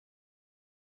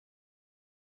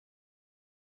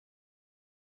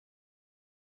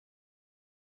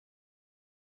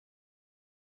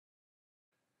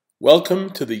Welcome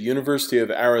to the University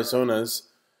of Arizona's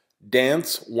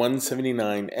Dance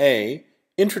 179A,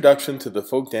 Introduction to the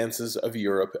Folk Dances of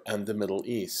Europe and the Middle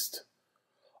East.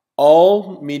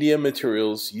 All media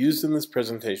materials used in this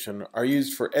presentation are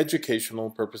used for educational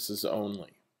purposes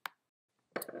only.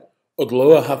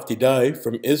 Lo Ahavti Dai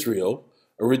from Israel,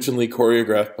 originally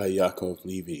choreographed by Yaakov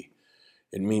Levy.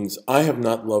 It means, I have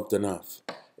not loved enough.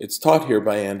 It's taught here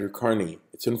by Andrew Carney.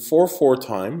 It's in 4/4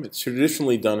 time. It's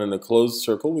traditionally done in a closed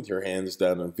circle with your hands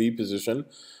down in V position,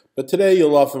 but today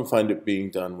you'll often find it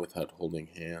being done without holding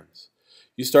hands.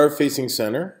 You start facing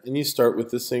center, and you start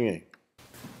with the singing.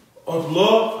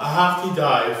 Lo Ahavti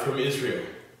Dai from Israel.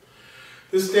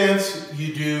 This dance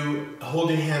you do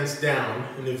holding hands down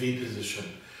in a V position.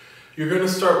 You're going to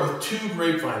start with 2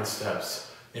 grapevine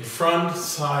steps. In front,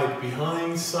 side,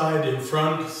 behind, side, in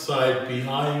front, side,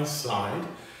 behind, side.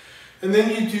 And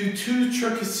then you do 2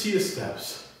 Cherkessia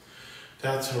steps.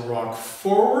 That's a rock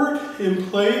forward in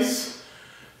place,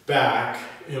 back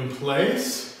in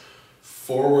place,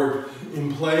 forward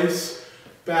in place,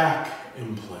 back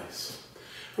in place.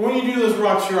 And when you do those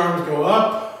rocks, your arms go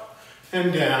up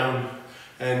and down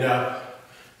and up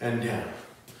and down.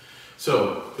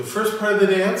 So the first part of the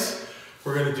dance,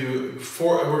 we're going to do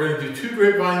 2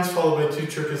 grapevines followed by 2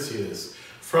 Cherkessias.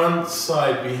 Front,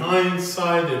 side, behind,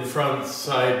 side, in front,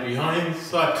 side, behind,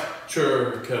 side,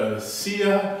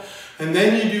 Cherkessia. And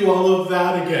then you do all of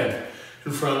that again.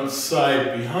 In front,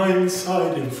 side, behind,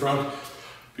 side, in front,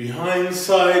 behind,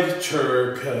 side,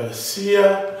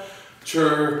 Cherkessia,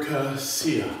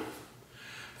 Cherkessia.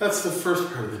 That's the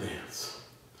first part of the dance.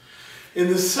 In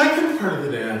the second part of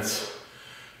the dance,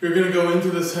 you're going to go into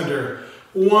the center.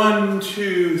 1,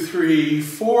 2, 3,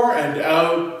 4, and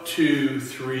out, 2,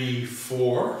 3,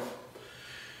 4.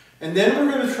 And then we're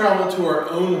going to travel to our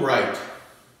own right.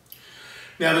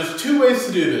 Now there's 2 ways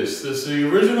to do this. There's the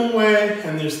original way,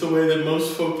 and there's the way that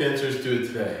most folk dancers do it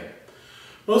today.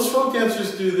 Most folk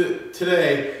dancers do it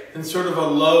today in sort of a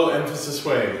low emphasis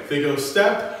way. They go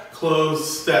step,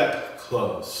 close,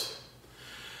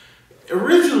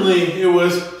 Originally it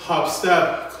was hop,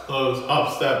 step,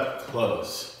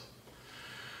 close.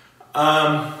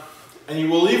 And you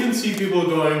will even see people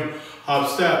going hop,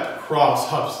 step, cross.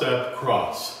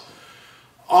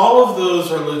 All of those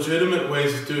are legitimate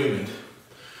ways of doing it.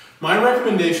 My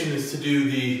recommendation is to do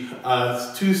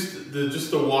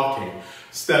just the walking.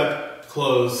 Step,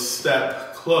 close.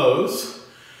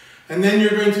 And then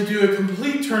you're going to do a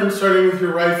complete turn starting with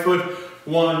your right foot.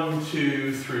 1,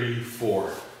 2, 3, 4.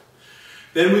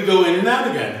 Then we go in and out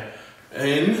again.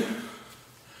 In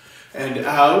and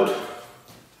out.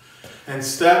 And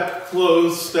step,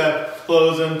 close,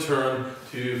 and turn,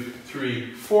 2,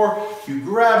 3, 4. You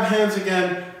grab hands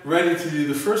again, ready to do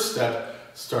the first step,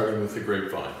 starting with the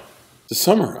grapevine. To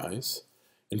summarize,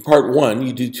 in part 1,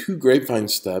 you do 2 grapevine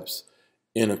steps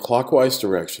in a clockwise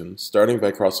direction, starting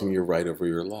by crossing your right over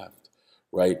your left.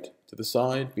 Right to the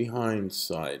side, behind,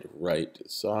 side, right,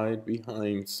 side,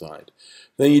 behind, side.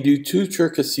 Then you do 2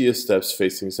 Cherkessia steps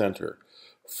facing center.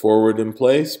 Forward in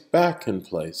place, back in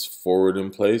place, forward in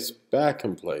place, back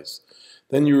in place.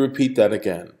 Then you repeat that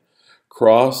again.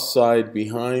 Cross, side,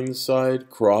 behind, side,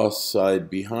 cross, side,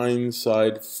 behind,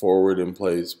 side, forward in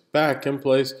place, back in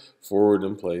place, forward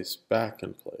in place, back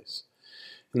in place.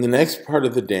 In the next part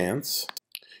of the dance,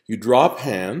 you drop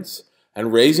hands,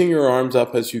 and raising your arms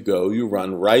up as you go, you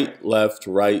run right, left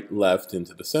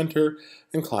into the center,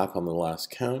 and clap on the last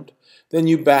count. Then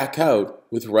you back out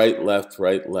with right, left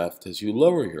as you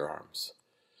lower your arms.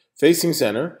 Facing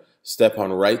center, step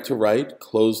on right to right,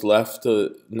 close left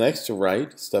next to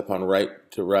right, step on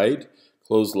right to right,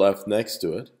 close left next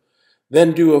to it.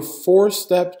 Then do a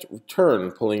 4-step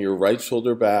turn, pulling your right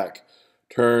shoulder back,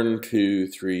 turn, 2,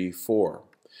 3, 4.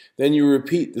 Then you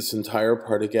repeat this entire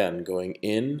part again, going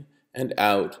in and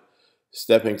out,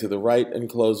 stepping to the right and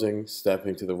closing,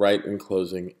 stepping to the right and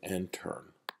closing, and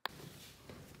turn.